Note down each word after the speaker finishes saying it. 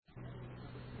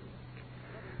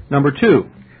Number 2,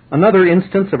 another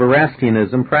instance of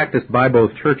Erastianism practiced by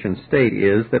both church and state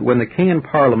is that when the king and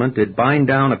parliament did bind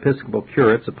down episcopal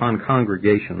curates upon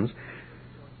congregations,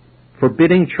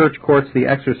 forbidding church courts the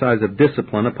exercise of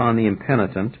discipline upon the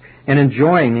impenitent, and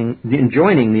enjoining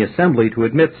the assembly to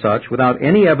admit such without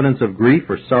any evidence of grief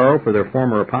or sorrow for their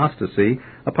former apostasy,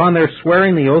 upon their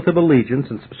swearing the oath of allegiance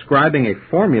and subscribing a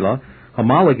formula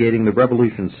homologating the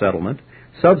Revolution settlement,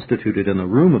 substituted in the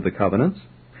room of the covenants,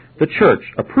 the church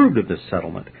approved of this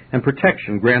settlement and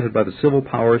protection granted by the civil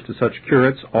powers to such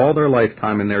curates all their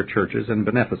lifetime in their churches and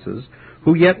benefices,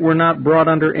 who yet were not brought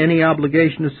under any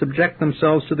obligation to subject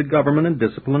themselves to the government and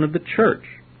discipline of the church.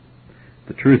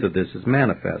 The truth of this is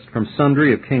manifest from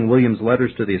sundry of King William's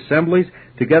letters to the assemblies,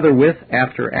 together with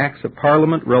after acts of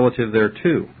Parliament relative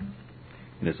thereto.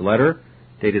 In his letter,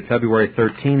 dated February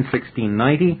 13,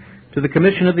 1690, to the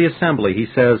Commission of the Assembly, he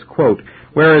says, quote,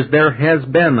 "Whereas there has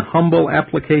been humble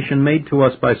application made to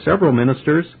us by several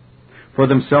ministers, for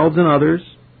themselves and others,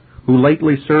 who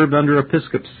lately served under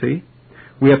episcopacy,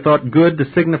 we have thought good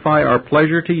to signify our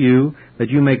pleasure to you that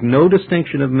you make no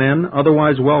distinction of men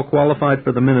otherwise well qualified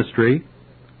for the ministry,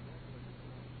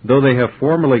 though they have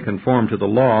formerly conformed to the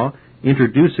law,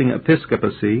 introducing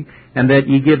episcopacy, and that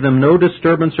ye give them no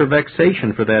disturbance or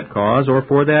vexation for that cause or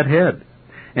for that head.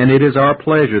 And it is our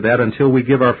pleasure that until we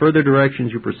give our further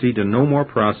directions you proceed to no more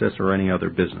process or any other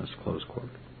business." Close quote.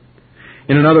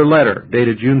 In another letter,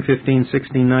 dated June 15,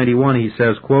 1691, he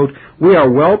says, quote, "We are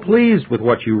well pleased with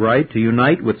what you write to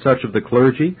unite with such of the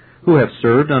clergy who have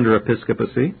served under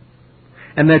episcopacy,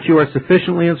 and that you are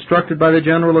sufficiently instructed by the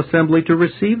General Assembly to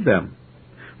receive them,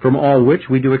 from all which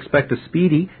we do expect a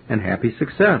speedy and happy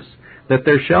success, that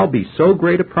there shall be so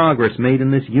great a progress made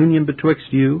in this union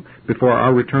betwixt you before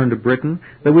our return to Britain,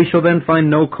 that we shall then find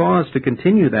no cause to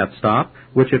continue that stop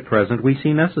which at present we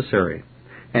see necessary,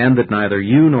 and that neither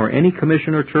you nor any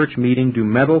commission or church meeting do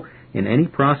meddle in any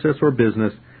process or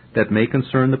business that may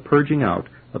concern the purging out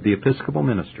of the episcopal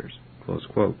ministers." Close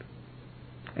quote.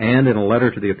 And in a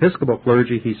letter to the episcopal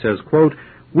clergy, he says, quote,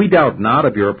 "We doubt not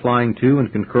of your applying to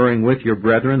and concurring with your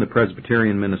brethren, the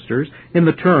Presbyterian ministers, in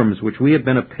the terms which we have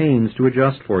been at pains to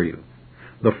adjust for you.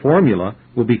 The formula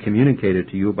will be communicated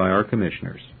to you by our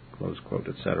commissioners." Close quote,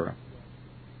 etc.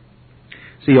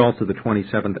 See also the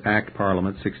 27th Act,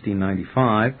 Parliament,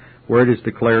 1695, where it is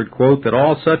declared, quote, "that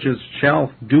all such as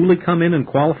shall duly come in and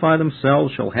qualify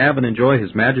themselves shall have and enjoy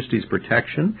His Majesty's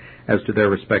protection as to their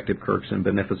respective kirks and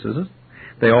benefices,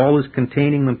 they all as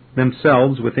containing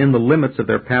themselves within the limits of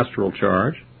their pastoral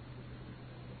charge,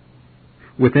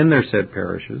 within their said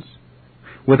parishes,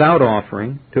 without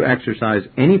offering to exercise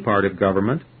any part of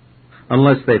government,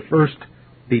 unless they first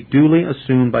be duly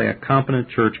assumed by a competent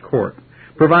church court,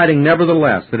 providing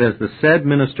nevertheless that as the said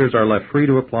ministers are left free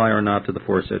to apply or not to the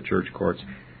foresaid church courts,"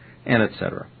 and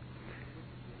etc.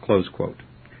 Close quote.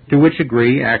 To which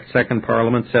agree Act 2nd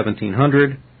Parliament,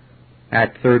 1700,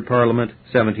 Act 3rd Parliament,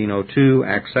 1702,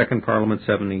 Act 2nd Parliament,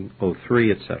 1703,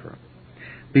 etc.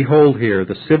 Behold here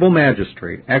the civil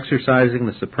magistrate exercising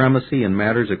the supremacy in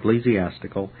matters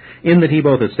ecclesiastical, in that he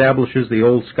both establishes the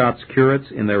old Scots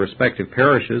curates in their respective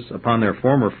parishes upon their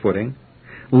former footing,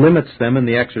 limits them in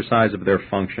the exercise of their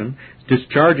function,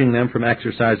 discharging them from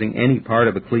exercising any part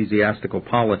of ecclesiastical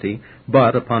polity,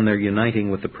 but upon their uniting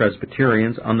with the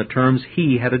Presbyterians on the terms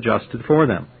he had adjusted for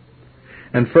them.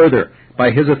 And further,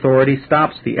 by his authority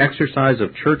stops the exercise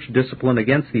of church discipline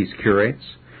against these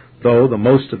curates, though the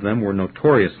most of them were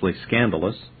notoriously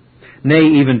scandalous, nay,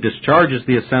 even discharges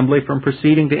the assembly from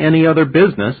proceeding to any other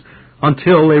business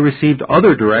until they received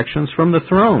other directions from the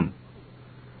throne,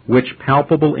 which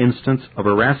palpable instance of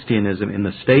Erastianism in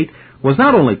the state was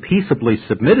not only peaceably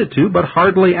submitted to, but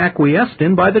hardly acquiesced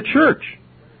in by the church.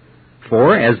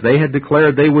 For, as they had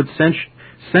declared they would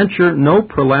censure no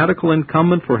prelatical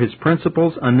incumbent for his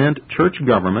principles anent church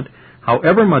government,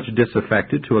 however much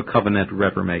disaffected to a covenanted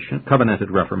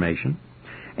reformation,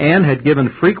 and had given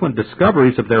frequent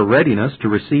discoveries of their readiness to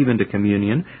receive into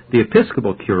communion the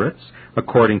episcopal curates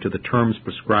according to the terms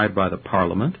prescribed by the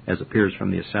Parliament, as appears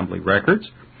from the Assembly records.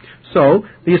 So,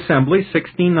 the Assembly,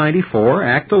 1694,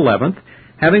 Act 11th,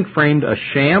 having framed a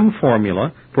sham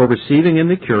formula for receiving in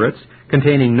the curates,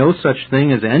 containing no such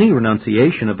thing as any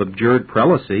renunciation of abjured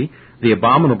prelacy, the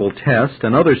abominable test,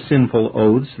 and other sinful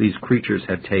oaths these creatures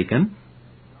had taken,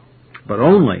 but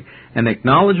only an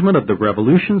acknowledgment of the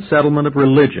Revolution settlement of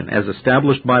religion as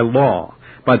established by law,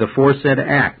 by the foresaid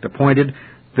Act, appointed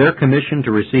their commission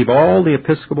to receive all the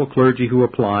episcopal clergy who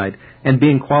applied, and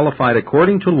being qualified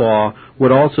according to law,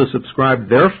 would also subscribe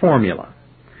their formula,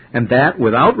 and that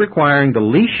without requiring the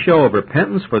least show of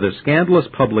repentance for their scandalous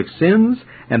public sins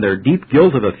and their deep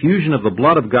guilt of effusion of the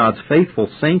blood of God's faithful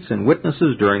saints and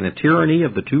witnesses during the tyranny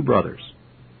of the two brothers.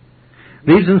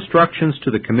 These instructions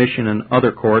to the commission and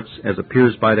other courts, as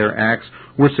appears by their acts,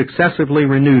 were successively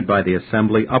renewed by the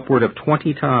Assembly upward of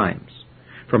 20 times,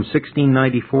 from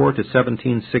 1694 to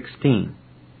 1716,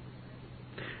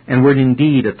 and were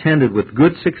indeed attended with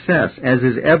good success, as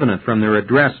is evident from their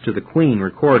address to the Queen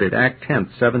recorded Act 10,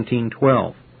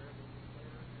 1712,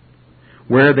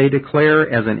 where they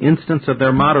declare as an instance of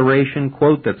their moderation,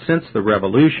 quote, that since the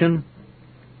Revolution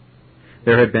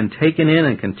there had been taken in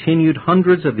and continued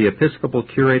hundreds of the episcopal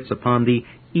curates upon the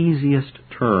easiest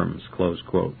terms, close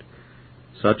quote,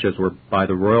 such as were by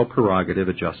the royal prerogative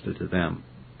adjusted to them,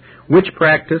 which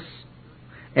practice,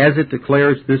 as it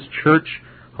declares this church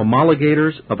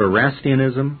homologators of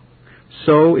Erastianism,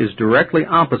 so is directly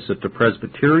opposite to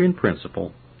Presbyterian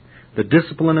principle, the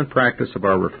discipline and practice of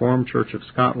our Reformed Church of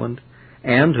Scotland,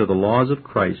 and to the laws of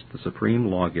Christ, the supreme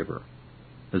lawgiver.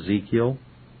 Ezekiel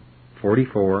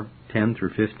 44, 10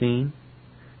 through 15,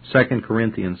 2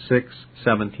 Corinthians 6,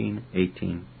 17,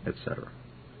 18, etc.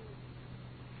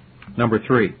 Number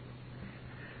 3.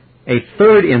 A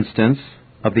third instance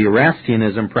of the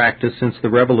Erastianism practice since the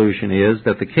Revolution is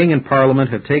that the King and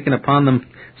Parliament have taken upon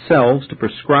themselves to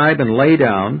prescribe and lay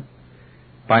down,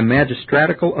 by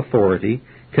magistratical authority,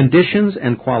 conditions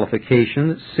and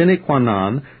qualifications sine qua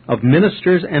non of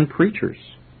ministers and preachers,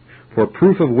 for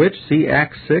proof of which see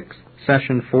Act 6,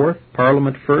 Session 4th,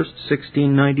 Parliament 1st,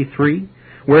 1693,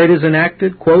 where it is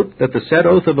enacted, quote, that the said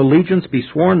oath of allegiance be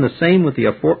sworn the same with the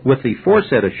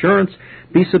aforesaid assurance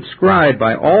be subscribed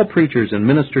by all preachers and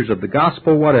ministers of the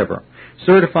gospel whatever,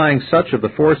 certifying such of the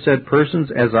foresaid persons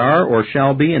as are or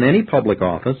shall be in any public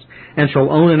office, and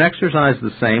shall own and exercise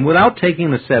the same without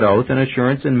taking the said oath and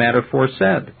assurance in matter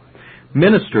foresaid.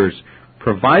 Ministers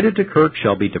provided to kirk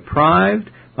shall be deprived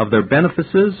of their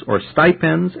benefices or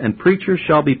stipends, and preachers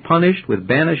shall be punished with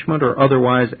banishment or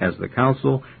otherwise as the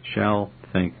council shall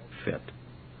think fit.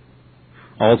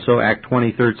 Also, Act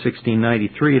 23rd,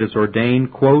 1693, it is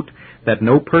ordained, quote, that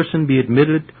no person be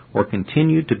admitted or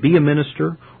continued to be a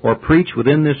minister or preach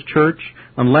within this church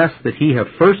unless that he have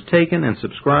first taken and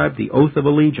subscribed the oath of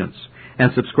allegiance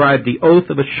and subscribed the oath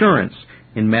of assurance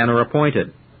in manner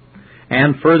appointed.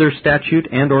 And further statute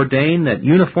and ordain that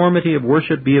uniformity of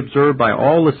worship be observed by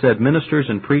all the said ministers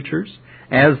and preachers,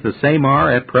 as the same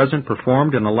are at present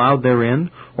performed and allowed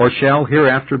therein, or shall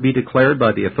hereafter be declared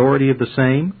by the authority of the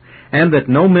same, and that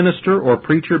no minister or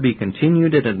preacher be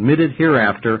continued and admitted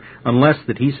hereafter unless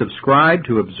that he subscribe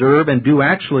to observe and do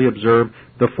actually observe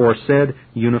the foresaid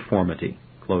uniformity.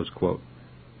 Close quote.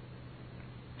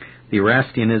 The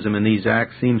Erastianism in these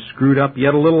acts seems screwed up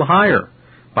yet a little higher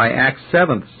by Act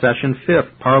 7th, Session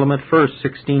 5th, Parliament 1st,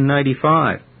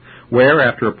 1695, where,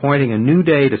 after appointing a new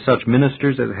day to such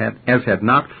ministers as had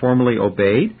not formally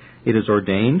obeyed, it is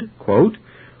ordained, quote,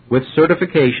 with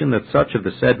certification that such of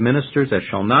the said ministers as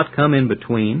shall not come in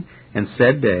between and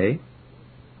said day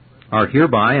are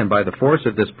hereby and by the force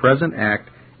of this present act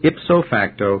ipso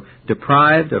facto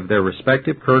deprived of their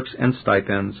respective kirks and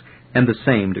stipends, and the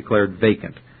same declared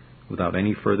vacant without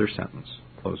any further sentence.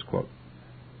 Close quote.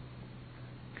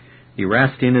 The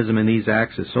Erastianism in these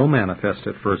acts is so manifest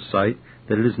at first sight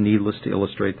that it is needless to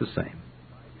illustrate the same.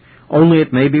 Only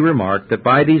it may be remarked that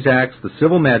by these acts the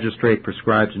civil magistrate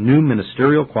prescribes new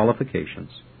ministerial qualifications,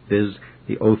 viz.,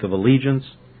 the oath of allegiance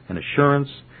and assurance,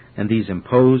 and these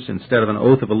imposed instead of an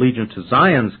oath of allegiance to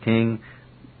Zion's king,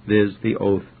 viz., the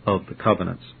oath of the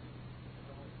covenants.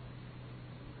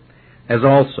 As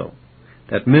also,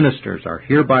 that ministers are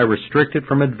hereby restricted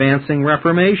from advancing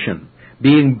reformation,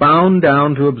 being bound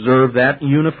down to observe that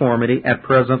uniformity at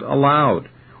present allowed,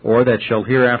 or that shall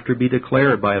hereafter be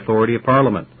declared by authority of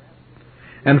Parliament.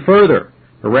 And further,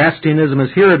 Erastianism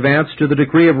is here advanced to the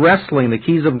degree of wresting the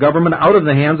keys of government out of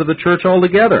the hands of the church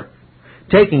altogether,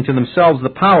 taking to themselves the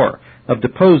power of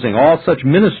deposing all such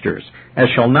ministers as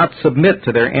shall not submit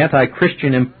to their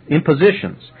anti-Christian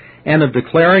impositions, and of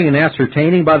declaring and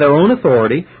ascertaining by their own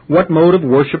authority what mode of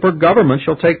worship or government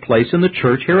shall take place in the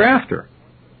church hereafter.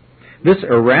 This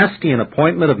Erastian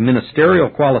appointment of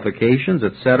ministerial qualifications,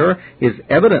 etc., is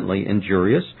evidently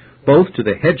injurious both to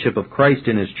the headship of Christ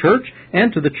in His church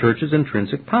and to the church's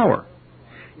intrinsic power.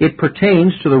 It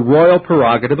pertains to the royal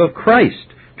prerogative of Christ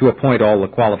to appoint all the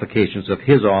qualifications of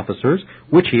His officers,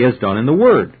 which He has done in the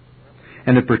Word.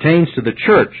 And it pertains to the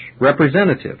church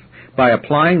representative by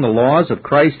applying the laws of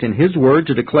Christ in His Word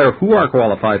to declare who are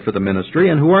qualified for the ministry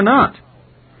and who are not.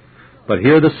 But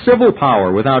here the civil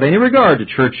power, without any regard to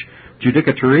church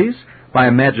judicatories, by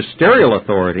a magisterial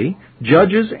authority,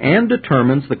 judges and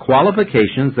determines the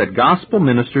qualifications that gospel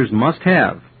ministers must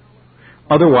have.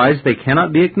 Otherwise, they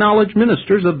cannot be acknowledged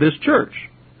ministers of this church.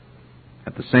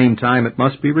 At the same time, it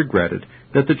must be regretted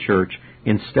that the church,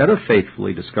 instead of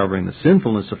faithfully discovering the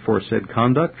sinfulness of aforesaid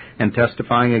conduct and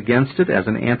testifying against it as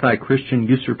an anti-Christian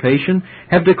usurpation,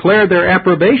 have declared their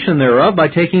approbation thereof by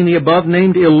taking the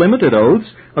above-named illimited oaths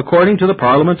according to the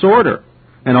Parliament's order,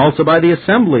 and also by the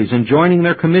assemblies enjoining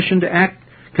their commission to act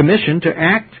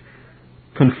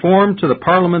conform to the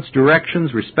Parliament's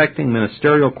directions respecting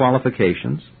ministerial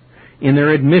qualifications, in their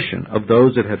admission of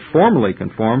those that had formerly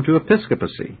conformed to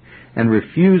episcopacy, and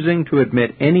refusing to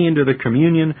admit any into the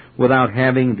communion without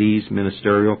having these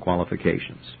ministerial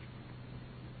qualifications.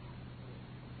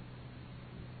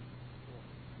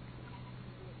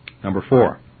 Number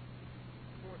 4.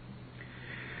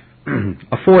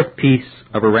 A fourth piece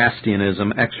of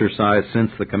Erastianism exercised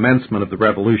since the commencement of the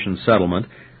Revolution settlement,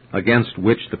 against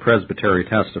which the presbytery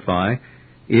testify,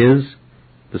 is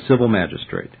the civil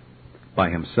magistrate, by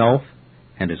himself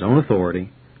and his own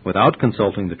authority, without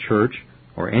consulting the church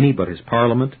or any but his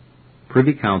Parliament,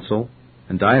 Privy Council,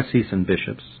 and diocesan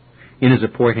bishops, in his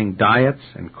appointing diets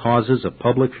and causes of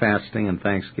public fasting and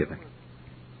thanksgiving.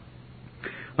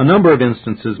 A number of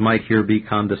instances might here be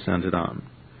condescended on.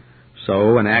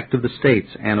 So, an Act of the States,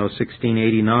 anno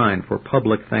 1689, for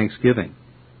public thanksgiving.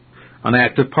 An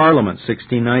Act of Parliament,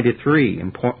 1693,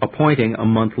 appointing a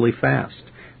monthly fast,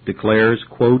 declares,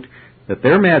 quote, that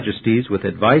their majesties, with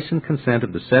advice and consent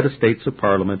of the said estates of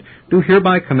Parliament, do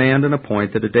hereby command and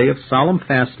appoint that a day of solemn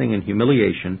fasting and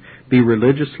humiliation be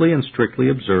religiously and strictly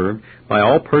observed by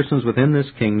all persons within this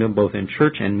kingdom, both in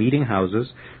church and meeting houses,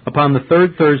 upon the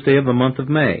third Thursday of the month of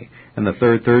May, and the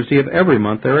third Thursday of every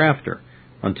month thereafter,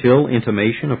 until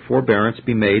intimation of forbearance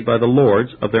be made by the lords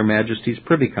of their majesties'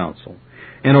 privy council,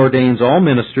 and ordains all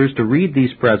ministers to read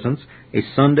these presents a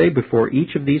Sunday before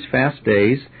each of these fast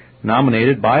days,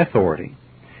 nominated by authority,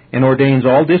 and ordains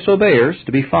all disobeyers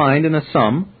to be fined in a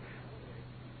sum,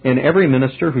 and every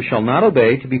minister who shall not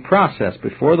obey to be processed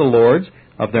before the lords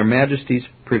of their majesties'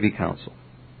 privy council.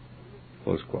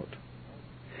 Close quote.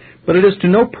 But it is to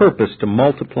no purpose to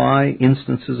multiply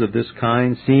instances of this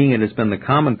kind, seeing it has been the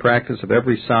common practice of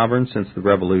every sovereign since the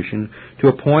Revolution to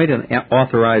appoint and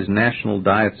authorize national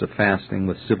diets of fasting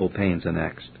with civil pains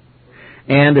annexed.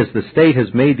 And as the state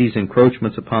has made these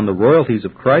encroachments upon the royalties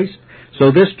of Christ,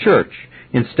 so this church,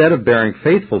 instead of bearing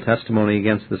faithful testimony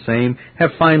against the same, have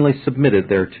finally submitted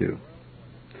thereto.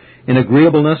 In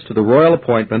agreeableness to the royal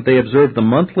appointment, they observed the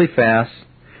monthly fast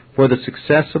for the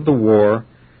success of the war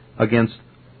against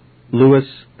Louis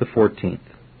XIV,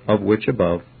 of which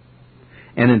above,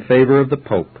 and in favor of the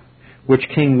Pope, which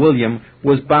King William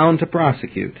was bound to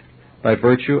prosecute by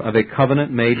virtue of a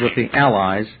covenant made with the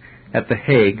Allies at The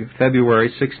Hague, February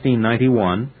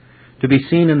 1691, to be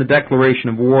seen in the declaration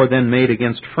of war then made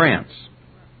against France,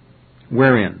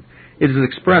 wherein it is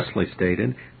expressly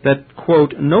stated that,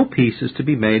 quote, no peace is to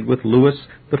be made with Louis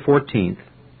XIV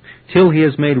till he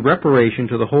has made reparation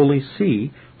to the Holy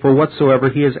See for whatsoever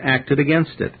he has acted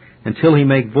against it, until he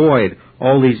make void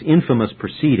all these infamous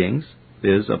proceedings,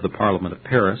 viz., of the Parliament of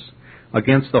Paris,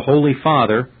 against the Holy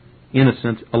Father,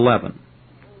 Innocent XI.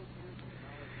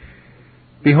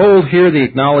 Behold here the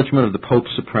acknowledgment of the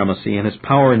Pope's supremacy and his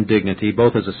power and dignity,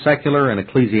 both as a secular and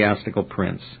ecclesiastical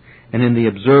prince, and in the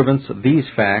observance of these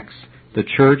facts, the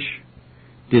Church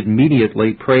did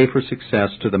immediately pray for success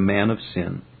to the man of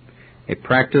sin, a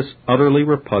practice utterly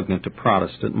repugnant to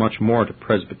Protestant, much more to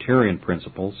Presbyterian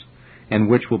principles, and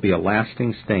which will be a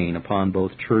lasting stain upon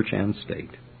both church and state.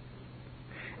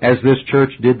 As this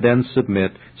church did then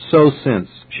submit, so since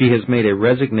she has made a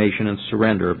resignation and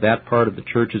surrender of that part of the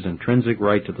church's intrinsic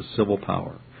right to the civil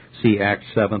power. See Act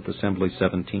 7th, Assembly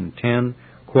 1710,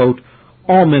 quote,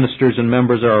 all ministers and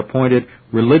members are appointed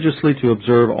religiously to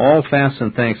observe all fasts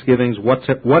and thanksgivings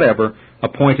whatever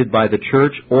appointed by the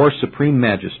church or supreme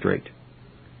magistrate,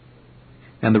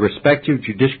 and the respective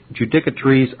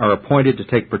judicatories are appointed to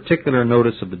take particular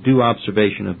notice of the due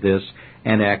observation of this,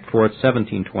 and Act 4th,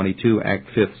 1722, Act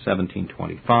 5th,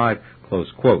 1725, close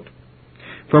quote.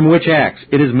 From which acts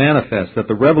it is manifest that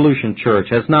the Revolution Church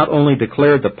has not only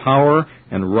declared the power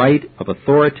and right of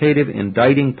authoritative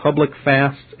indicting public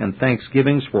fasts and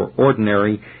thanksgivings for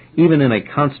ordinary, even in a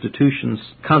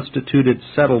constituted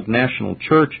settled national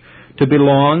church, to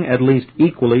belong at least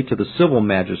equally to the civil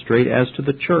magistrate as to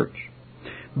the church,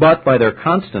 but by their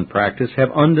constant practice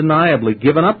have undeniably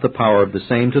given up the power of the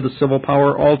same to the civil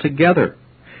power altogether,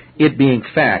 it being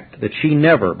fact that she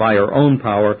never, by her own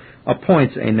power,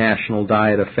 appoints a national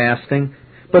diet of fasting,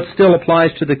 but still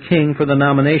applies to the king for the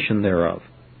nomination thereof.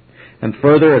 And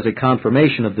further, as a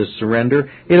confirmation of this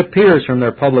surrender, it appears from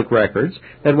their public records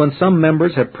that when some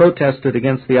members have protested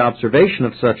against the observation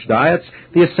of such diets,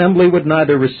 the assembly would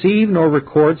neither receive nor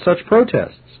record such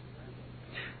protests.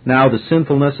 Now, the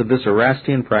sinfulness of this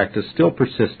Erastian practice still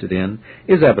persisted in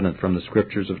is evident from the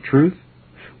Scriptures of truth,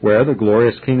 where the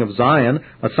glorious King of Zion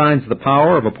assigns the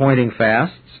power of appointing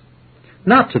fasts,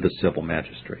 not to the civil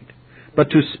magistrate, but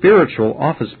to spiritual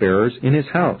office-bearers in his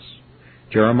house.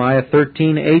 Jeremiah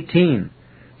 13:18,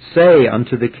 "Say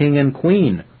unto the king and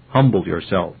queen, humble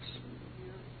yourselves."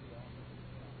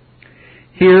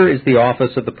 Here is the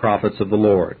office of the prophets of the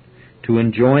Lord, to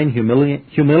enjoin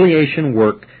humiliation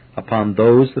work upon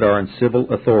those that are in civil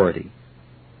authority,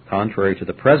 contrary to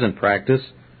the present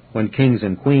practice, when kings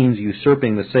and queens,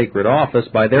 usurping the sacred office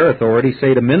by their authority,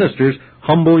 say to ministers,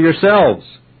 "Humble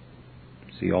yourselves."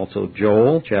 See also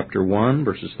Joel, chapter 1,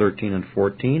 verses 13 and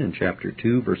 14, and chapter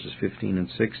 2, verses 15 and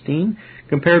 16,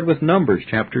 compared with Numbers,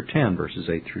 chapter 10, verses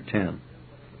 8 through 10.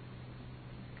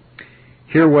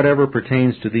 Here, whatever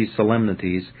pertains to these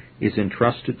solemnities is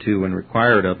entrusted to and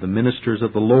required of the ministers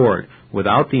of the Lord,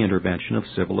 without the intervention of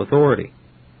civil authority.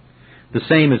 The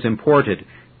same is imported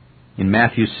in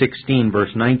Matthew 16,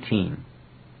 verse 19,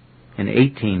 and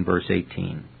 18, verse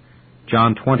 18,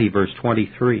 John 20, verse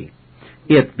 23,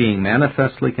 it being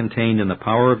manifestly contained in the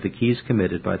power of the keys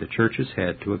committed by the church's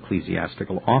head to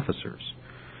ecclesiastical officers.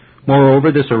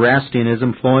 Moreover, this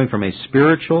Erastianism, flowing from a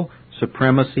spiritual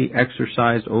supremacy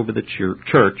exercised over the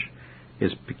church,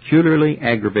 is peculiarly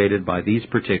aggravated by these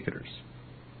particulars.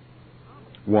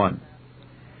 1.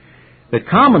 That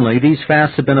commonly these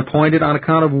fasts have been appointed on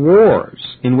account of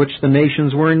wars in which the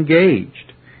nations were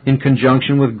engaged, in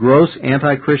conjunction with gross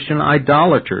anti-Christian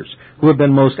idolaters who have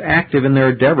been most active in their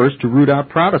endeavors to root out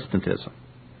Protestantism.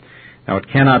 Now, it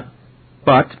cannot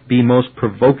but be most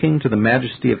provoking to the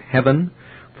majesty of heaven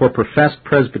for professed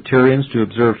Presbyterians to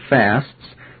observe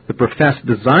fasts, the professed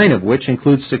design of which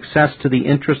includes success to the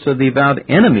interests of the avowed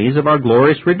enemies of our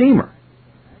glorious Redeemer.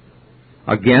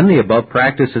 Again, the above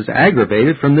practice is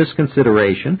aggravated from this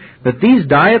consideration that these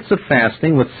diets of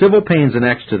fasting, with civil pains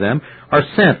annexed to them, are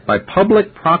sent by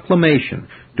public proclamation,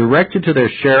 directed to their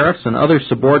sheriffs and other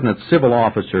subordinate civil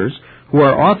officers, who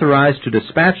are authorized to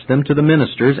dispatch them to the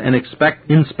ministers and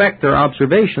inspect their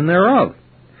observation thereof.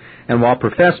 And while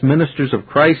professed ministers of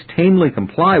Christ tamely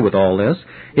comply with all this,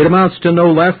 it amounts to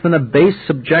no less than a base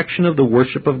subjection of the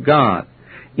worship of God,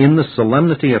 in the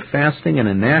solemnity of fasting in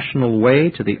a national way,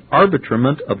 to the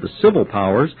arbitrament of the civil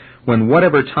powers, when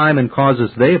whatever time and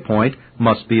causes they appoint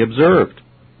must be observed.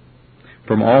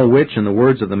 From all which, in the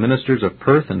words of the ministers of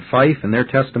Perth and Fife in their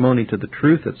testimony to the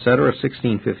truth, etc.,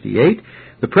 1658,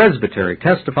 the presbytery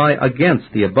testify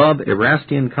against the above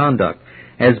Erastian conduct,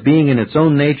 as being in its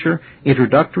own nature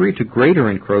introductory to greater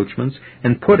encroachments,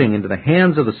 and putting into the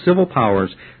hands of the civil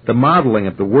powers the modeling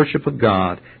of the worship of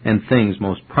God and things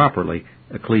most properly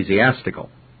ecclesiastical.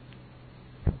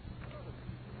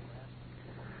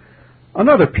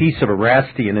 Another piece of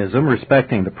Erastianism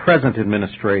respecting the present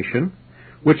administration,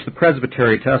 which the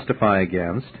presbytery testify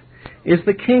against, is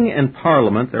the king and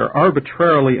parliament their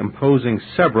arbitrarily imposing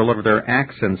several of their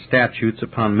acts and statutes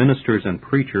upon ministers and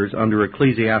preachers under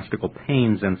ecclesiastical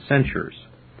pains and censures.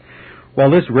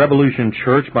 While this revolution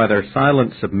church, by their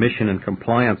silent submission and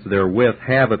compliance therewith,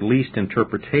 have at least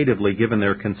interpretatively given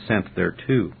their consent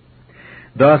thereto.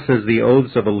 Thus, as the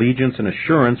oaths of allegiance and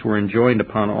assurance were enjoined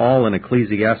upon all in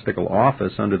ecclesiastical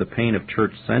office under the pain of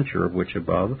church censure, of which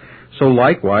above, so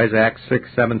likewise Acts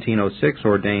 6:1706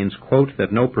 ordains, quote,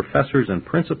 that no professors and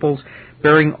principals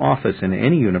bearing office in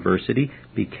any university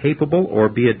be capable or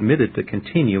be admitted to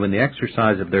continue in the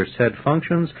exercise of their said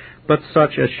functions, but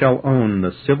such as shall own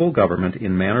the civil government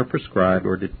in manner prescribed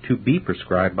or to be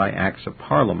prescribed by acts of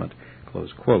Parliament,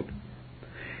 close quote.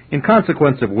 In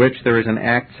consequence of which there is an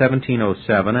Act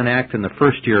 1707, an act in the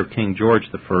first year of King George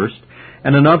I,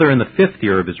 and another in the 5th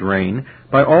year of his reign,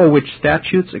 by all which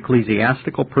statutes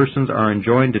ecclesiastical persons are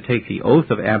enjoined to take the oath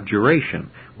of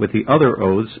abjuration, with the other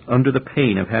oaths, under the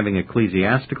pain of having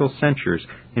ecclesiastical censures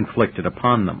inflicted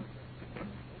upon them.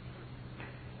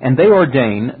 And they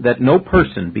ordain that no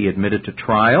person be admitted to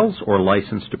trials or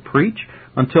licensed to preach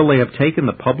until they have taken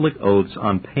the public oaths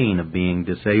on pain of being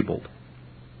disabled.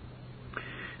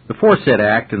 The foresaid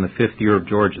act in the 5th year of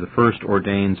George I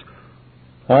ordains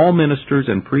all ministers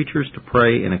and preachers to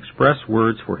pray in express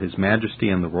words for His Majesty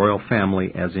and the royal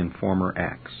family as in former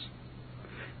acts.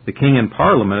 The King and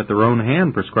Parliament at their own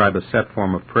hand prescribe a set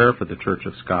form of prayer for the Church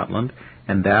of Scotland,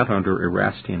 and that under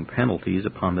Erastian penalties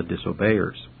upon the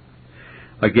disobeyers.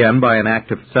 Again, by an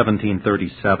act of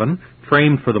 1737,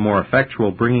 framed for the more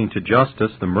effectual bringing to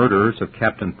justice the murderers of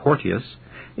Captain Porteous,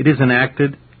 it is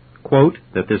enacted, quote,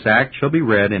 that this act shall be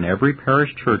read in every parish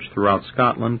church throughout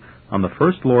Scotland on the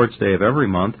first Lord's Day of every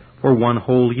month for 1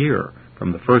 whole year,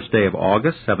 from the first day of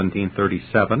August,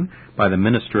 1737, by the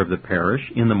minister of the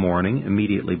parish in the morning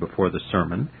immediately before the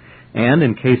sermon, and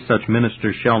in case such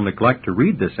minister shall neglect to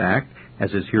read this act,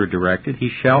 as is here directed, he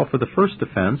shall, for the first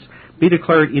offense, be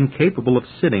declared incapable of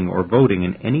sitting or voting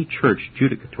in any church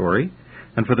judicatory,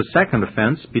 and for the second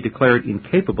offense be declared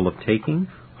incapable of taking,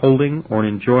 holding, or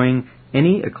enjoying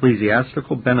any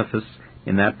ecclesiastical benefice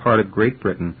in that part of Great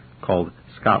Britain called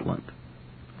Scotland.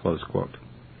 Close quote.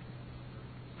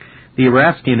 The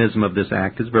Erastianism of this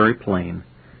act is very plain.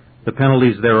 The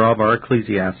penalties thereof are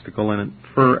ecclesiastical and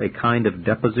infer a kind of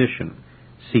deposition,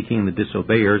 seeking the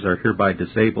disobeyers are hereby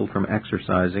disabled from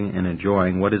exercising and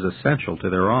enjoying what is essential to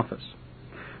their office.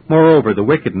 Moreover, the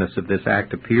wickedness of this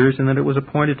act appears in that it was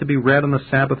appointed to be read on the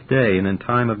Sabbath day and in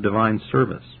time of divine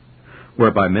service,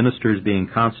 whereby ministers, being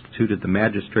constituted the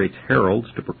magistrates' heralds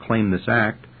to proclaim this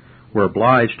act, were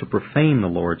obliged to profane the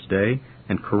Lord's day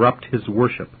and corrupt his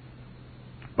worship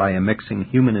by immixing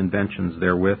human inventions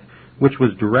therewith, which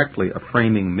was directly a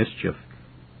framing mischief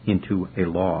into a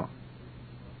law.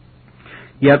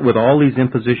 Yet with all these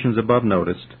impositions above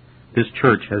noticed, this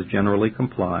church has generally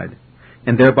complied,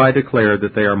 and thereby declared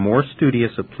that they are more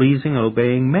studious of pleasing and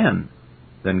obeying men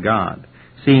than God,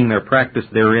 seeing their practice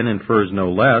therein infers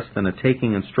no less than a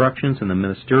taking instructions in the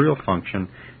ministerial function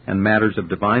and matters of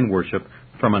divine worship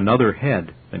from another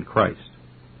head than Christ.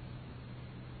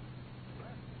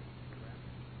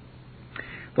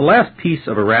 The last piece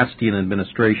of Erastian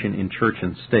administration in church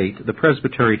and state the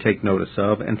presbytery take notice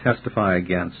of and testify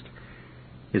against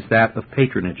is that of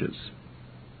patronages.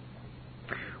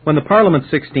 When the Parliament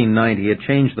 1690 had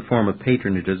changed the form of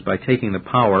patronages by taking the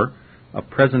power of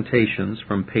presentations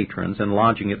from patrons and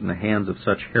lodging it in the hands of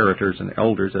such heritors and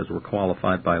elders as were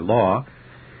qualified by law,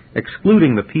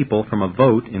 excluding the people from a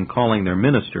vote in calling their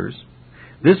ministers,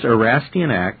 this Erastian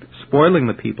act, spoiling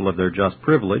the people of their just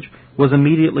privilege, was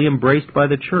immediately embraced by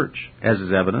the Church, as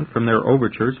is evident from their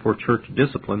overtures for church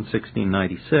discipline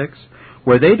 1696,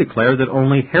 where they declare that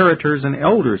only heritors and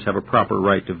elders have a proper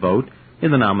right to vote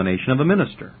in the nomination of a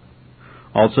minister.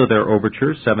 Also their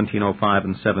overtures 1705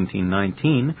 and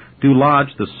 1719 do lodge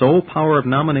the sole power of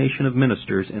nomination of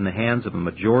ministers in the hands of a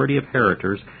majority of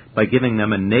heritors by giving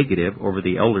them a negative over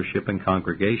the eldership and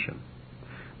congregation.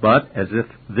 But, as if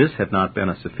this had not been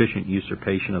a sufficient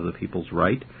usurpation of the people's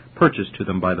right, purchased to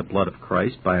them by the blood of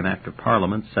Christ by an Act of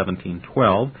Parliament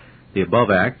 1712, the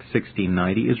above Act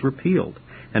 1690 is repealed,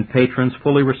 and patrons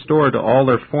fully restored to all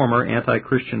their former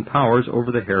anti-Christian powers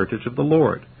over the heritage of the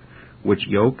Lord, which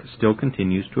yoke still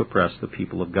continues to oppress the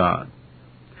people of God.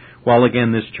 While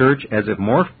again this church, as if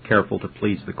more careful to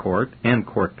please the court and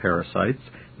court parasites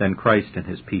than Christ and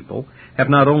his people, have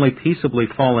not only peaceably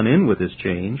fallen in with this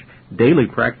change, daily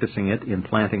practicing it in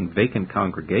planting vacant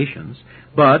congregations,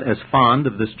 but, as fond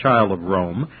of this child of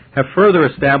Rome, have further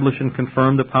established and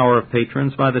confirmed the power of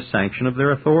patrons by the sanction of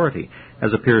their authority,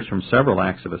 as appears from several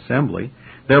acts of assembly,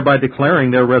 thereby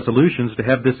declaring their resolutions to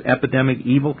have this epidemic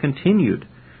evil continued,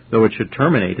 though it should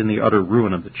terminate in the utter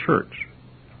ruin of the Church.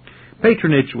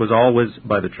 Patronage was always,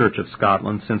 by the Church of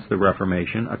Scotland since the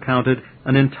Reformation, accounted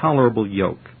an intolerable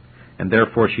yoke, and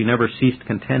therefore she never ceased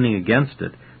contending against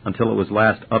it until it was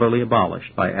last utterly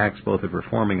abolished by acts both of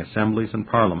reforming assemblies and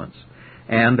parliaments,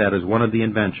 and that is one of the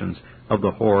inventions of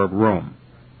the whore of Rome.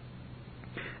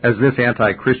 As this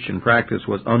anti-Christian practice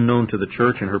was unknown to the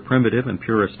Church in her primitive and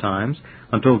purest times,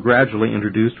 until gradually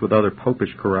introduced with other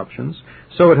popish corruptions,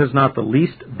 so it has not the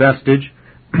least vestige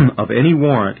of any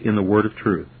warrant in the word of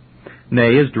truth.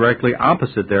 Nay, is directly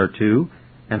opposite thereto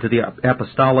and to the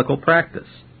apostolical practice,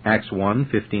 Acts 1,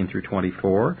 15 through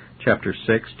 24, chapter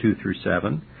 6, 2 through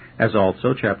 7, as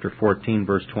also chapter 14,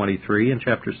 verse 23, and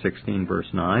chapter 16, verse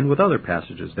 9, with other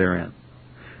passages therein.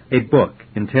 A book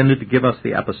intended to give us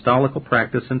the apostolical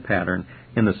practice and pattern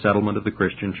in the settlement of the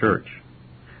Christian Church.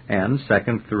 And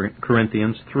 2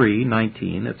 Corinthians 3,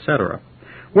 19, etc.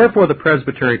 Wherefore the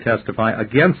presbytery testify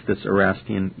against this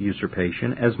Erastian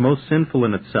usurpation as most sinful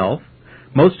in itself,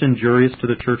 most injurious to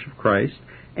the Church of Christ,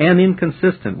 and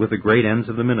inconsistent with the great ends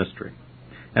of the ministry,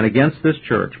 and against this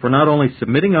church for not only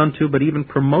submitting unto but even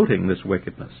promoting this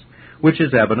wickedness, which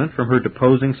is evident from her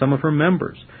deposing some of her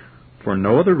members, for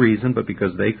no other reason but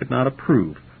because they could not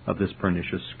approve of this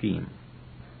pernicious scheme.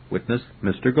 Witness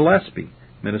Mr. Gillespie,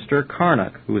 Minister of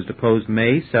Carnock, who was deposed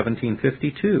May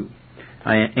 1752,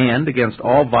 and against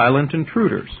all violent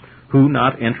intruders, who,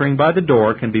 not entering by the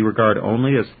door, can be regarded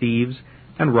only as thieves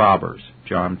and robbers,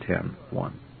 John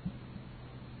 10:1.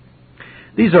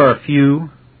 These are a few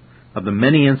of the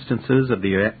many instances of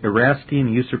the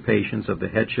Erastian usurpations of the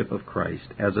headship of Christ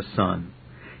as a son,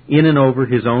 in and over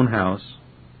his own house,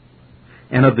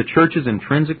 and of the Church's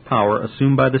intrinsic power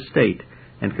assumed by the state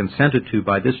and consented to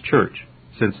by this Church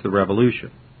since the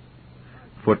Revolution.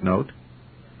 Footnote: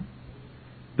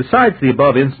 besides the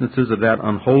above instances of that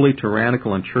unholy,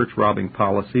 tyrannical, and church-robbing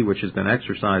policy which has been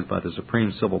exercised by the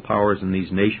supreme civil powers in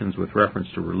these nations with reference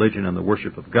to religion and the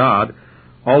worship of God,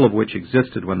 all of which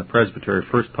existed when the Presbytery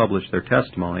first published their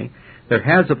testimony, there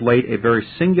has of late a very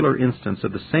singular instance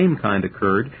of the same kind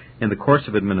occurred in the course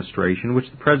of administration, which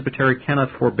the Presbytery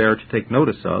cannot forbear to take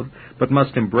notice of, but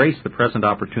must embrace the present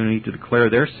opportunity to declare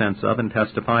their sense of and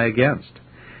testify against,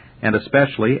 and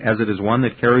especially as it is one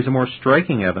that carries a more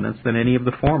striking evidence than any of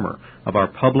the former of our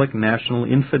public national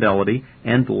infidelity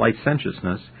and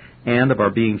licentiousness, and of our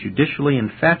being judicially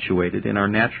infatuated in our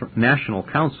national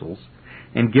councils,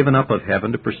 and given up of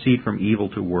heaven to proceed from evil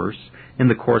to worse in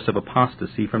the course of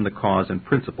apostasy from the cause and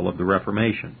principle of the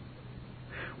Reformation.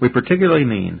 We particularly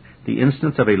mean the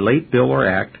instance of a late bill or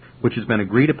act which has been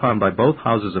agreed upon by both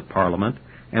Houses of Parliament,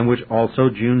 and which also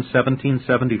June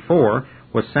 1774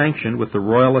 was sanctioned with the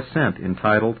royal assent,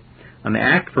 entitled An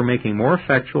Act for Making More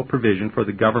Effectual Provision for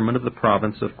the Government of the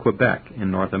Province of Quebec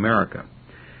in North America,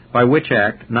 by which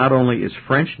act not only is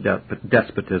French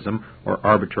despotism or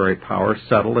arbitrary power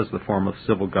settled as the form of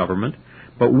civil government,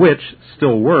 but which,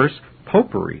 still worse,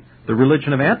 popery, the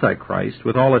religion of Antichrist,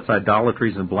 with all its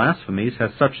idolatries and blasphemies,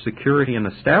 has such security and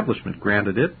establishment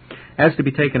granted it as to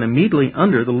be taken immediately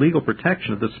under the legal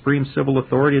protection of the supreme civil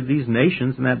authority of these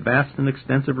nations in that vast and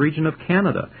extensive region of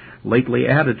Canada, lately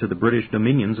added to the British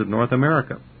dominions of North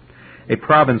America, a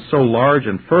province so large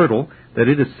and fertile that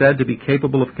it is said to be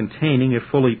capable of containing, if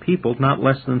fully peopled, not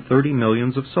less than 30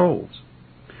 millions of souls.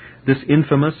 This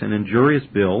infamous and injurious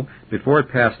bill, before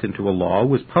it passed into a law,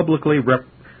 was publicly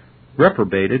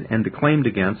reprobated and declaimed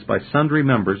against by sundry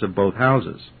members of both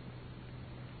houses.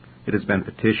 It has been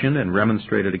petitioned and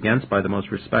remonstrated against by the most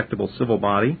respectable civil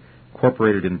body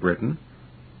incorporated in Britain,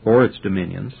 or its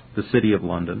dominions, the City of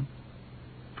London,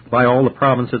 by all the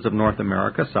provinces of North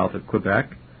America south of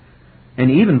Quebec, and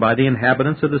even by the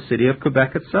inhabitants of the city of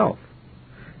Quebec itself.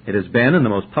 It has been, in the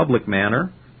most public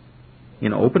manner,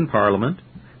 in open Parliament,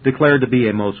 declared to be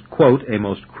a most, quote, a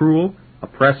most cruel,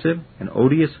 oppressive, and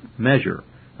odious measure,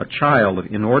 a child of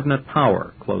inordinate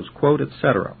power, close quote,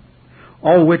 etc.,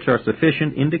 all which are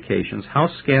sufficient indications how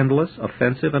scandalous,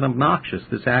 offensive, and obnoxious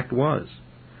this act was.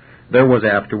 There was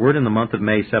afterward, in the month of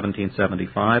May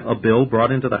 1775, a bill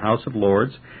brought into the House of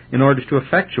Lords in order to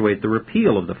effectuate the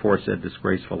repeal of the foresaid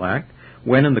disgraceful act,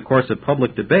 when, in the course of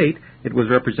public debate, it was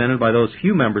represented by those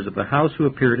few members of the House who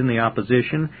appeared in the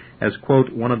opposition as,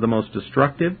 quote, one of the most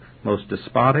destructive, most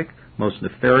despotic, most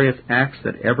nefarious acts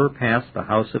that ever passed the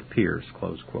House of Peers,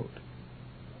 close quote.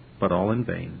 But all in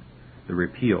vain. The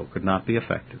repeal could not be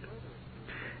effected.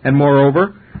 And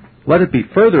moreover, let it be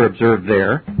further observed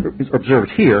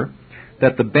here,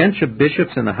 that the bench of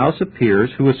bishops in the House of Peers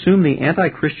who assume the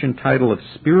anti-Christian title of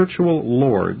spiritual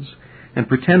lords and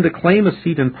pretend to claim a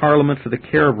seat in Parliament for the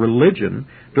care of religion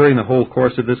during the whole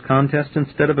course of this contest,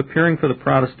 instead of appearing for the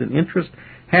Protestant interest,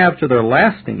 have, to their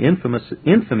lasting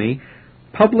infamy,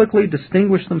 publicly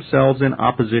distinguished themselves in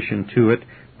opposition to it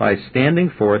by standing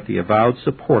forth the avowed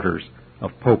supporters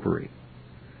of popery.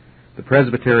 The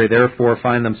Presbytery therefore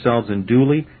find themselves in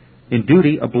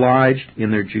duty obliged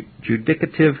in their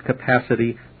judicative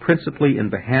capacity, principally in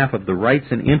behalf of the rights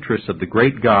and interests of the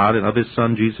great God and of His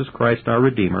Son Jesus Christ our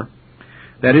Redeemer,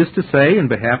 that is to say, in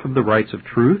behalf of the rights of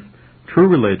truth, true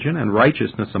religion, and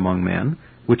righteousness among men,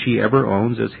 which He ever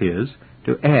owns as His,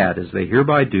 to add, as they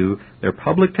hereby do, their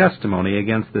public testimony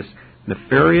against this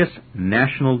nefarious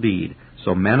national deed,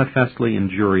 so manifestly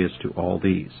injurious to all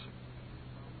these.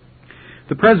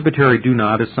 The Presbytery do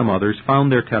not, as some others,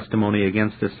 found their testimony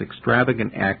against this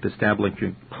extravagant act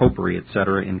establishing popery,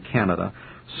 etc., in Canada,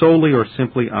 solely or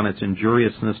simply on its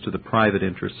injuriousness to the private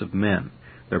interests of men,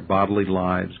 their bodily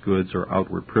lives, goods, or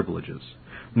outward privileges.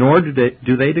 Nor do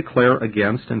they declare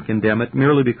against and condemn it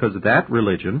merely because that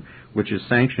religion, which is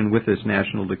sanctioned with this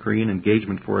national decree and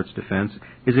engagement for its defense,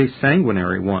 is a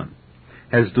sanguinary one,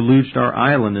 has deluged our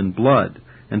island in blood,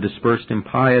 and dispersed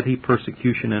impiety,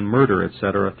 persecution, and murder,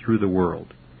 etc., through the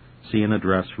world. See an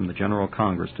address from the General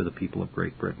Congress to the people of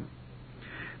Great Britain.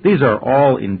 These are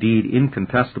all indeed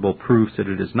incontestable proofs that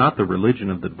it is not the religion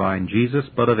of the divine Jesus,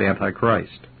 but of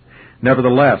Antichrist.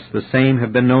 Nevertheless, the same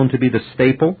have been known to be the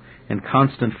staple and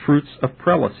constant fruits of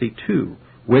prelacy, too,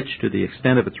 which, to the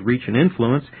extent of its reach and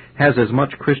influence, has as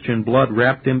much Christian blood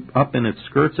wrapped up in its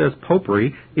skirts as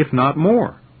popery, if not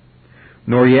more.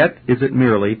 nor yet is it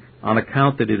merely on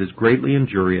account that it is greatly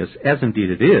injurious, as indeed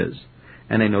it is,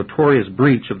 and a notorious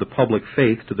breach of the public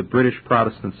faith to the British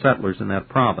Protestant settlers in that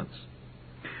province.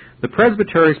 The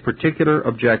Presbytery's particular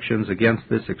objections against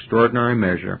this extraordinary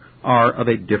measure are of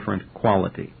a different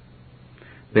quality.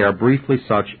 They are briefly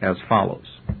such as follows.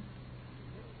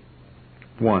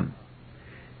 1.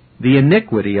 The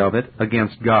iniquity of it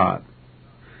against God.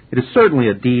 It is certainly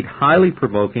a deed highly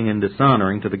provoking and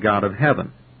dishonoring to the God of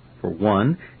heaven. For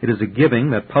one, it is a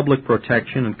giving that public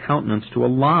protection and countenance to a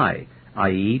lie,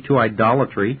 i.e., to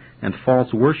idolatry and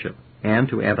false worship, and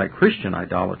to anti-Christian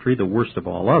idolatry, the worst of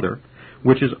all other,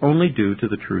 which is only due to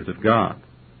the truth of God.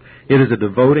 It is a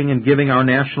devoting and giving our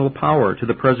national power to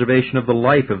the preservation of the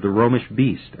life of the Romish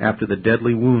beast after the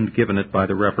deadly wound given it by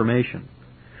the Reformation.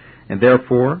 And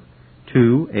therefore,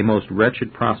 2, a most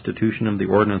wretched prostitution of the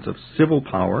ordinance of civil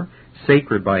power,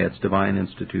 sacred by its divine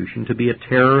institution, to be a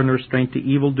terror and restraint to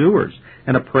evildoers,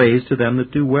 and a praise to them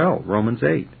that do well, Romans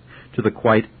 8, to the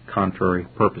quite contrary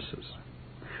purposes.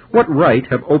 What right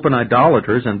have open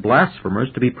idolaters and blasphemers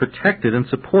to be protected and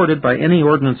supported by any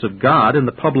ordinance of God in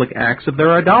the public acts of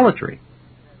their idolatry?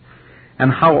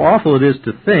 And how awful it is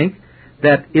to think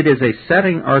that it is a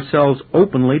setting ourselves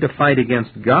openly to fight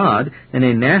against God and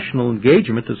a national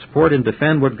engagement to support and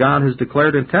defend what God has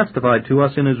declared and testified to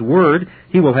us in His Word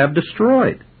He will have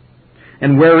destroyed,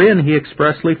 and wherein He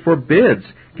expressly forbids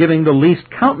giving the least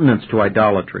countenance to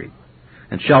idolatry.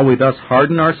 And shall we thus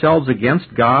harden ourselves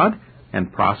against God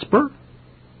and prosper?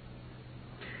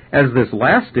 As this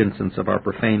last instance of our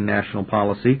profane national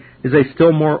policy is a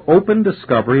still more open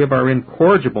discovery of our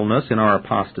incorrigibleness in our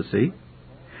apostasy,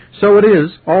 so it is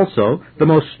also the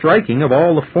most striking of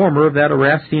all the former of that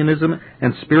Erastianism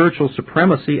and spiritual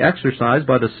supremacy exercised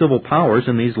by the civil powers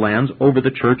in these lands over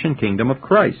the church and kingdom of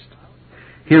Christ.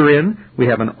 Herein we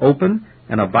have an open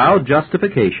and avowed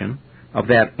justification of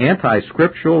that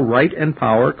anti-scriptural right and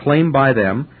power claimed by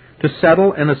them to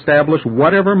settle and establish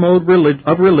whatever mode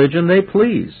of religion they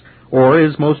please, or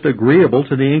is most agreeable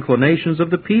to the inclinations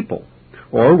of the people,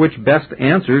 or which best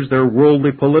answers their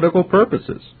worldly political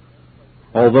purposes,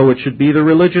 although it should be the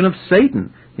religion of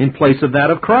Satan in place of that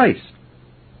of Christ.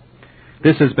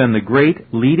 This has been the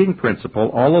great leading principle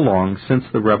all along since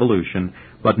the Revolution,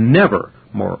 but never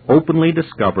more openly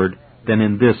discovered than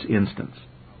in this instance.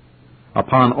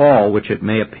 Upon all which it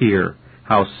may appear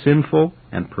how sinful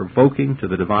and provoking to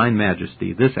the divine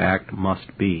majesty this act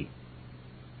must be.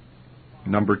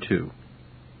 Number 2.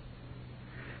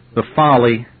 The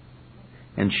folly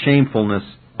and shamefulness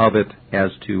of it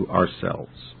as to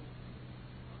ourselves.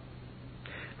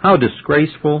 How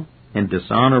disgraceful and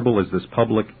dishonorable is this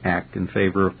public act in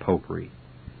favor of popery,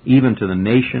 even to the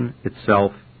nation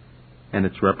itself and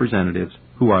its representatives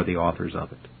who are the authors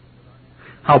of it.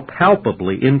 How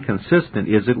palpably inconsistent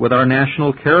is it with our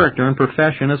national character and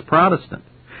profession as Protestant,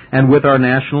 and with our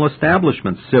national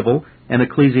establishments, civil and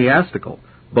ecclesiastical,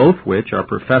 both which are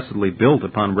professedly built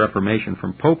upon reformation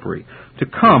from popery, to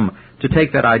come to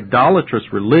take that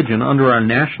idolatrous religion under our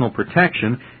national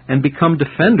protection and become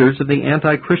defenders of the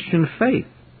anti-Christian faith.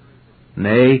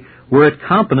 Nay, were it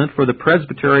competent for the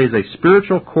presbytery as a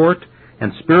spiritual court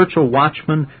and spiritual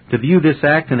watchman to view this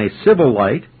act in a civil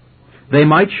light, they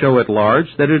might show at large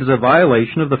that it is a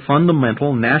violation of the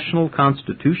fundamental national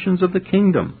constitutions of the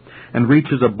kingdom, and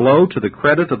reaches a blow to the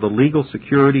credit of the legal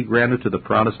security granted to the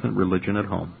Protestant religion at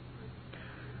home.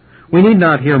 We need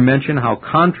not here mention how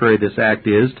contrary this act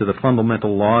is to the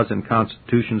fundamental laws and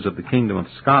constitutions of the Kingdom of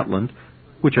Scotland,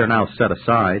 which are now set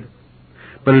aside,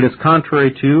 but it is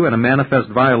contrary to and a manifest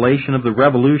violation of the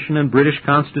Revolution and British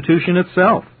Constitution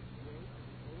itself,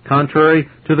 contrary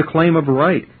to the claim of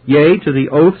right, yea, to the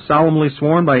oath solemnly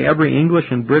sworn by every English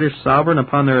and British sovereign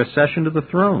upon their accession to the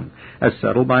throne, as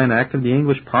settled by an act of the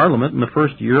English Parliament in the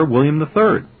first year of William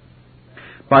III,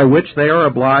 by which they are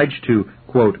obliged to,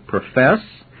 quote, profess,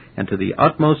 and to the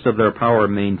utmost of their power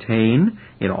maintain,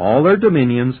 in all their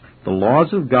dominions, the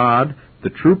laws of God, the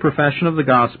true profession of the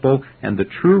gospel, and the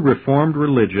true reformed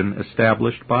religion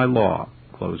established by law,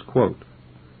 close quote.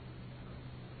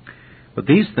 But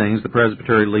these things the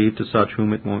presbytery leave to such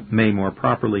whom it may more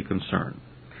properly concern.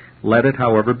 Let it,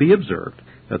 however, be observed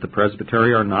that the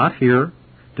presbytery are not here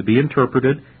to be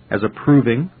interpreted as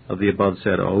approving of the above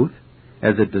said oath,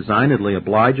 as it designedly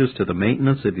obliges to the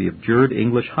maintenance of the abjured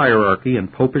English hierarchy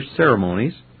and popish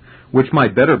ceremonies, which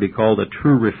might better be called a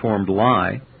true reformed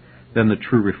lie than the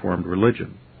true reformed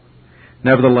religion.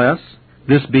 Nevertheless,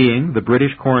 this being the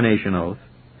British coronation oath,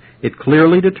 it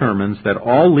clearly determines that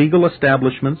all legal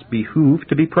establishments behoove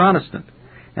to be Protestant,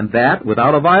 and that,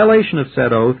 without a violation of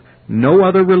said oath, no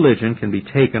other religion can be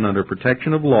taken under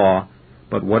protection of law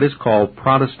but what is called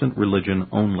Protestant religion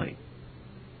only.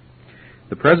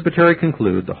 The Presbytery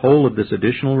conclude the whole of this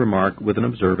additional remark with an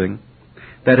observing,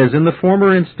 that as in the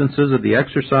former instances of the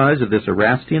exercise of this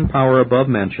Erastian power above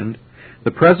mentioned,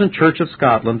 the present Church of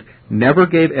Scotland never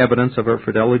gave evidence of her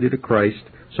fidelity to Christ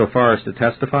so far as to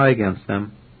testify against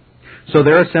them, so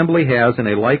their assembly has, in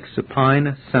a like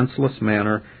supine, senseless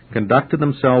manner, conducted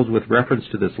themselves with reference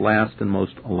to this last and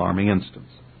most alarming instance.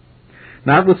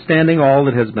 Notwithstanding all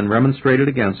that has been remonstrated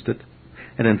against it,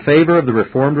 and in favor of the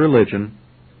Reformed religion,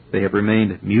 they have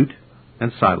remained mute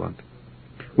and silent,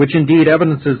 which indeed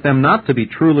evidences them not to be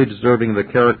truly deserving of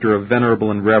the character of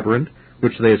venerable and reverend,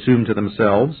 which they assume to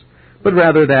themselves, but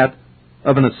rather that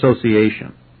of an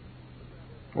association,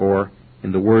 or,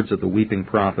 in the words of the weeping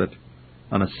prophet,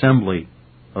 an assembly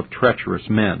of treacherous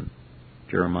men,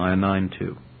 Jeremiah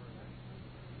 9:2.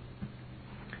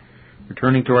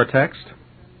 Returning to our text,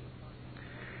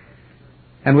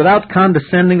 and without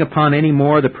condescending upon any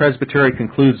more, the Presbytery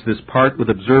concludes this part with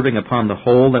observing upon the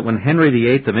whole that when Henry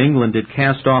VIII of England did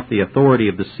cast off the authority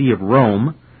of the See of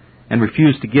Rome, and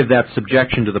refused to give that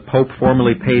subjection to the Pope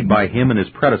formerly paid by him and his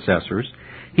predecessors,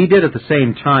 he did at the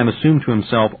same time assume to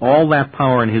himself all that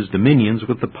power in his dominions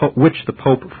which the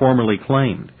Pope formerly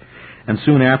claimed, and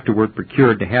soon afterward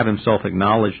procured to have himself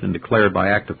acknowledged and declared by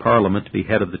Act of Parliament to be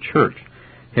head of the Church,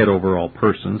 head over all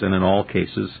persons, and in all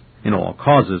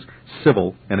causes,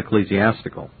 civil and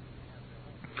ecclesiastical,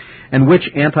 and which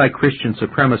anti-Christian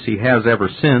supremacy has ever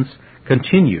since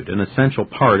continued an essential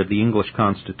part of the English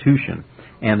Constitution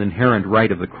and inherent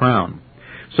right of the Crown,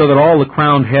 so that all the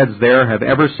crowned heads there have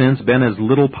ever since been as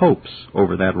little popes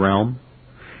over that realm,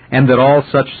 and that all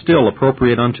such still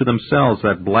appropriate unto themselves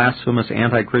that blasphemous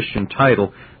anti-Christian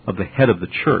title of the head of the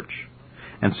Church,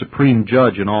 and supreme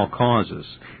judge in all causes,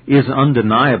 is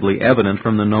undeniably evident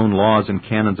from the known laws and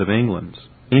canons of England,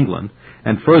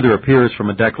 and further appears from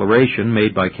a declaration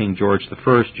made by King George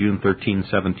I, June 13,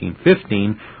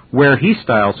 1715, where he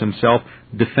styles himself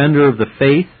defender of the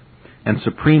faith and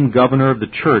supreme governor of the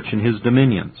Church in his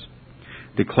dominions,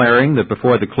 declaring that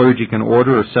before the clergy can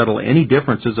order or settle any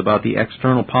differences about the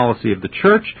external policy of the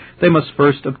Church, they must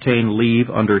first obtain leave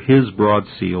under his broad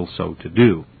seal so to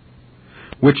do,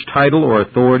 which title or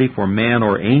authority for man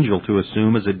or angel to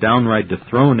assume is a downright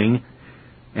dethroning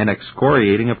and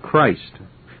excoriating of Christ,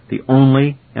 the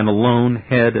only and alone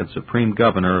head and supreme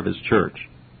governor of his Church.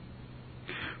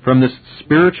 From this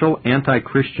spiritual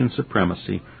anti-Christian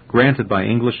supremacy granted by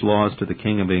English laws to the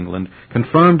King of England,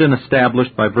 confirmed and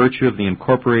established by virtue of the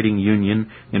incorporating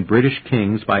union in British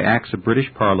kings by acts of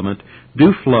British Parliament,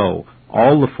 do flow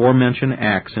all the forementioned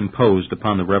acts imposed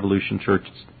upon the Revolution Church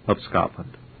of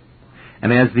Scotland.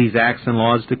 And as these acts and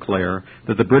laws declare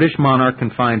that the British monarch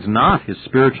confines not his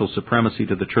spiritual supremacy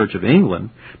to the Church of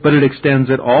England, but it extends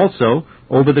it also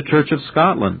over the Church of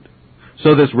Scotland.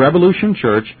 So this Revolution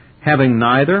Church, having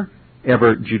neither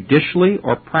ever judicially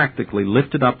or practically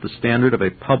lifted up the standard of a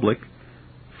public,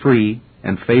 free,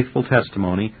 and faithful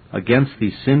testimony against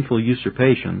these sinful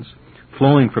usurpations,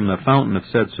 flowing from the fountain of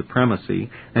said supremacy,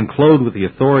 and clothed with the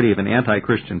authority of an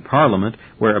anti-Christian parliament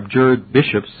where abjured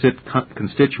bishops sit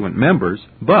constituent members,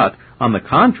 but, on the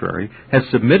contrary, has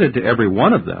submitted to every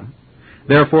one of them,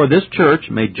 therefore this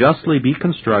church may justly be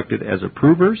constructed as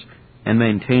approvers and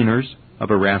maintainers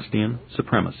of Erastian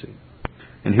supremacy.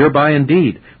 And hereby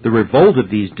indeed the revolt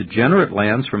of these degenerate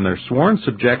lands from their sworn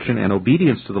subjection and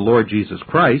obedience to the Lord Jesus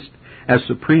Christ, as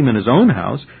supreme in his own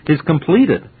house, is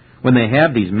completed, when they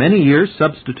have these many years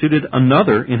substituted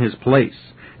another in his place,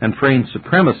 and framed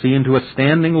supremacy into a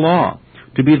standing law,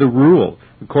 to be the rule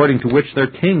according to which their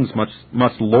kings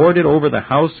must lord it over the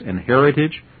house and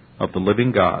heritage of the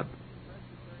living God.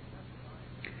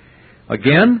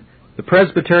 Again, the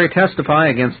Presbytery testify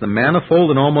against the manifold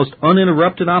and almost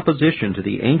uninterrupted opposition to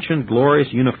the ancient glorious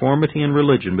uniformity in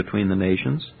religion between the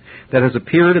nations that has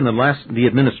appeared in the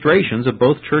administrations of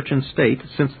both church and state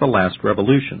since the last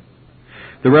revolution.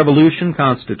 The Revolution,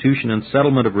 Constitution, and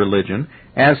Settlement of Religion,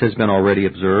 as has been already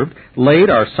observed, laid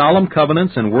our solemn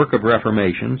covenants and work of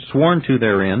reformation, sworn to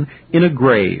therein, in a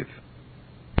grave,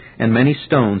 and many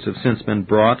stones have since been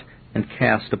brought and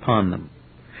cast upon them.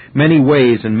 Many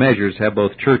ways and measures have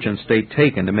both church and state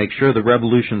taken to make sure the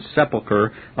Revolution's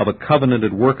sepulchre of a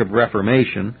covenanted work of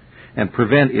reformation, and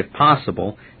prevent, if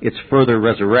possible, its further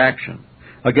resurrection,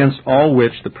 against all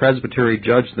which the Presbytery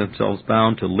judged themselves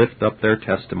bound to lift up their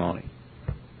testimony.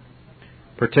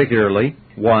 Particularly,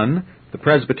 1. The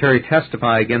Presbytery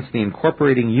testify against the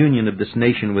incorporating union of this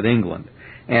nation with England,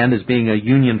 and as being a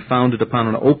union founded upon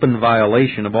an open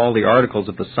violation of all the articles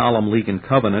of the Solemn League and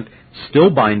Covenant,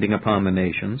 still binding upon the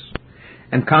nations,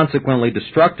 and consequently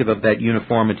destructive of that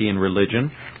uniformity in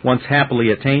religion, once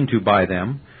happily attained to by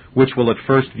them, which will at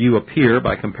first view appear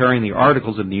by comparing the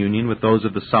Articles of the Union with those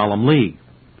of the Solemn League.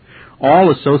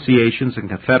 All associations and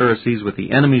confederacies with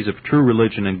the enemies of true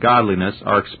religion and godliness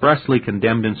are expressly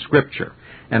condemned in Scripture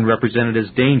and represented as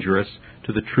dangerous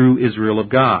to the true Israel of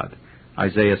God.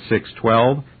 Isaiah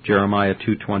 6:12, Jeremiah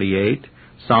 2:28,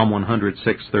 Psalm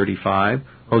 106:35,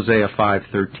 Hosea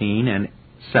 5:13, and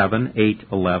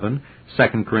 7:8-11,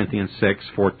 2 Corinthians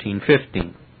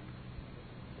 6:14-15.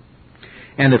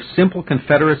 And if simple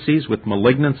confederacies with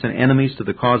malignants and enemies to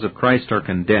the cause of Christ are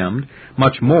condemned,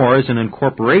 much more is an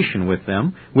incorporation with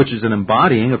them, which is an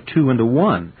embodying of two into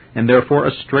one, and therefore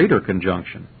a straighter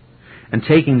conjunction. And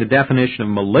taking the definition of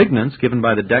malignants given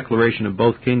by the Declaration of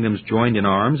Both Kingdoms Joined in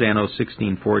Arms, Anno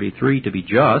 1643, to be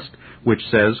just, which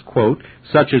says, quote,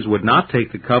 "Such as would not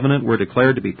take the covenant were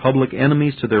declared to be public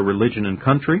enemies to their religion and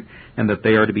country, and that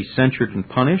they are to be censured and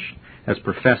punished, as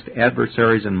professed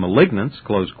adversaries and malignants,"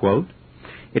 close quote,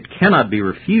 it cannot be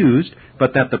refused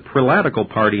but that the prelatical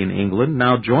party in England,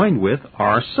 now joined with,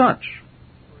 are such.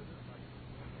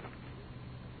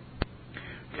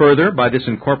 Further, by this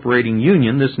incorporating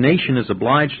union, this nation is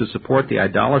obliged to support the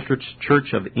idolatrous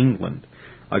Church of England,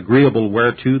 agreeable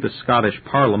whereto the Scottish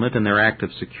Parliament in their Act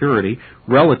of Security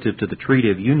relative to the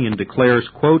Treaty of Union declares,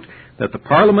 quote, "that the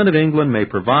Parliament of England may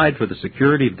provide for the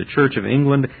security of the Church of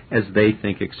England as they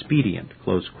think expedient,"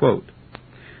 close quote.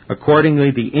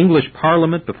 Accordingly, the English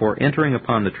Parliament, before entering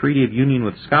upon the Treaty of Union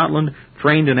with Scotland,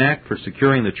 framed an act for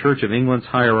securing the Church of England's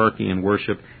hierarchy in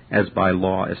worship as by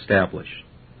law established,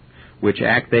 which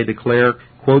act they declare,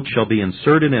 quote, "shall be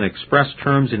inserted in express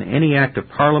terms in any act of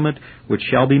Parliament which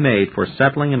shall be made for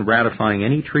settling and ratifying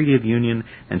any Treaty of Union,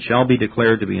 and shall be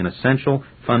declared to be an essential,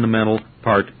 fundamental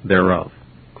part thereof,"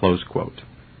 close quote.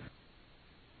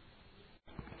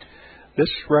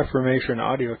 This Reformation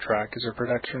audio track is a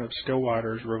production of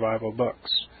Stillwater's Revival Books.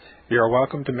 You are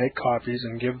welcome to make copies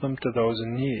and give them to those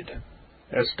in need.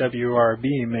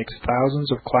 SWRB makes thousands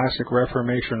of classic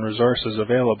Reformation resources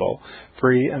available,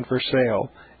 free and for sale,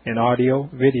 in audio,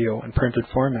 video, and printed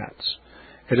formats.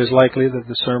 It is likely that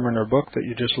the sermon or book that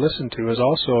you just listened to is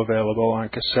also available on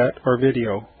cassette or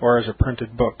video, or as a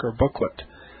printed book or booklet.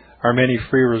 Our many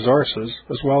free resources,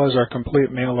 as well as our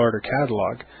complete mail-order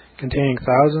catalog, containing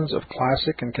thousands of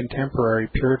classic and contemporary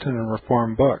Puritan and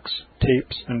Reformed books,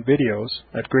 tapes, and videos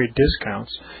at great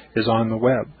discounts, is on the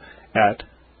web at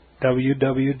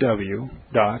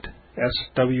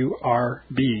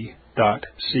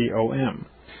www.swrb.com.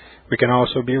 We can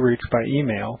also be reached by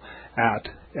email at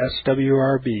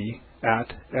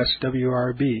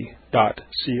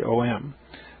swrb@swrb.com,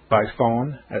 by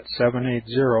phone at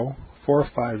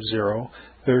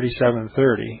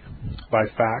 780-450-3730, by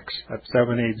fax at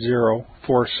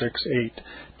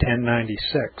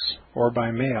 780-468-1096, or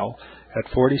by mail at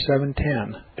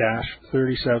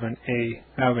 4710-37A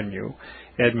Avenue,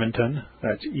 Edmonton,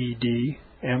 that's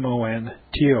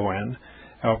Edmonton,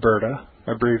 Alberta,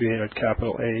 abbreviated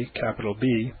capital A, capital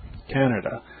B,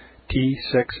 Canada,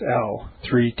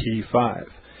 T6L3T5.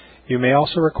 You may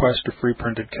also request a free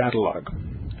printed catalog.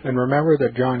 And remember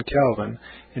that John Calvin,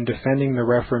 in defending the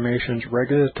Reformation's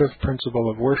regulative principle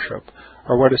of worship,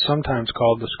 or what is sometimes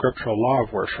called the scriptural law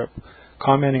of worship,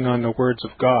 commenting on the words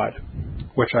of God,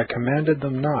 "which I commanded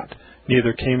them not,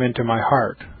 neither came into my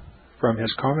heart," from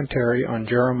his commentary on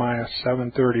Jeremiah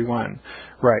 7:31,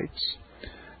 writes,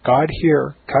 "God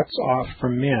here cuts off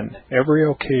from men every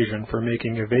occasion for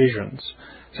making evasions,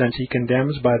 since he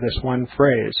condemns by this one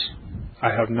phrase,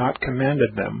 'I have not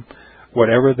commanded them,'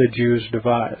 whatever the Jews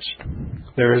devised.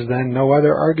 There is then no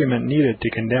other argument needed to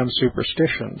condemn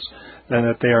superstitions than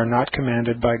that they are not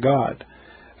commanded by God.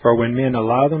 For when men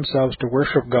allow themselves to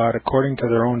worship God according to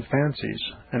their own fancies,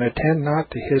 and attend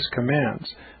not to his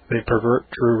commands, they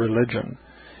pervert true religion.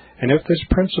 And if this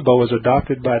principle was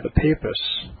adopted by the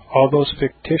Papists, all those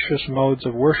fictitious modes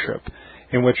of worship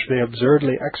in which they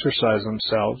absurdly exercise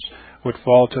themselves would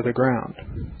fall to the ground.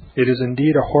 It is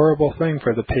indeed a horrible thing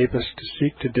for the Papists to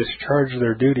seek to discharge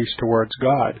their duties towards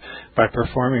God by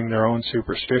performing their own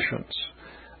superstitions.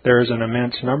 There is an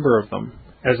immense number of them,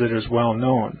 as it is well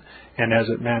known, and as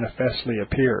it manifestly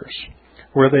appears.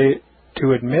 Were they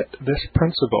to admit this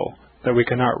principle, that we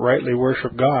cannot rightly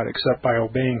worship God except by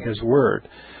obeying his word,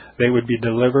 they would be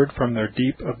delivered from their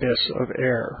deep abyss of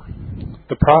error.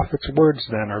 The prophet's words,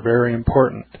 then, are very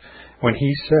important, when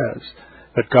he says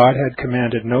that God had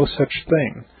commanded no such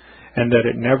thing, and that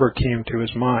it never came to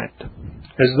his mind,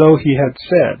 as though he had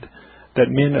said that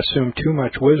men assume too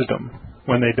much wisdom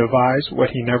when they devise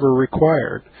what he never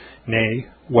required, nay,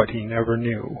 what he never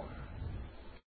knew.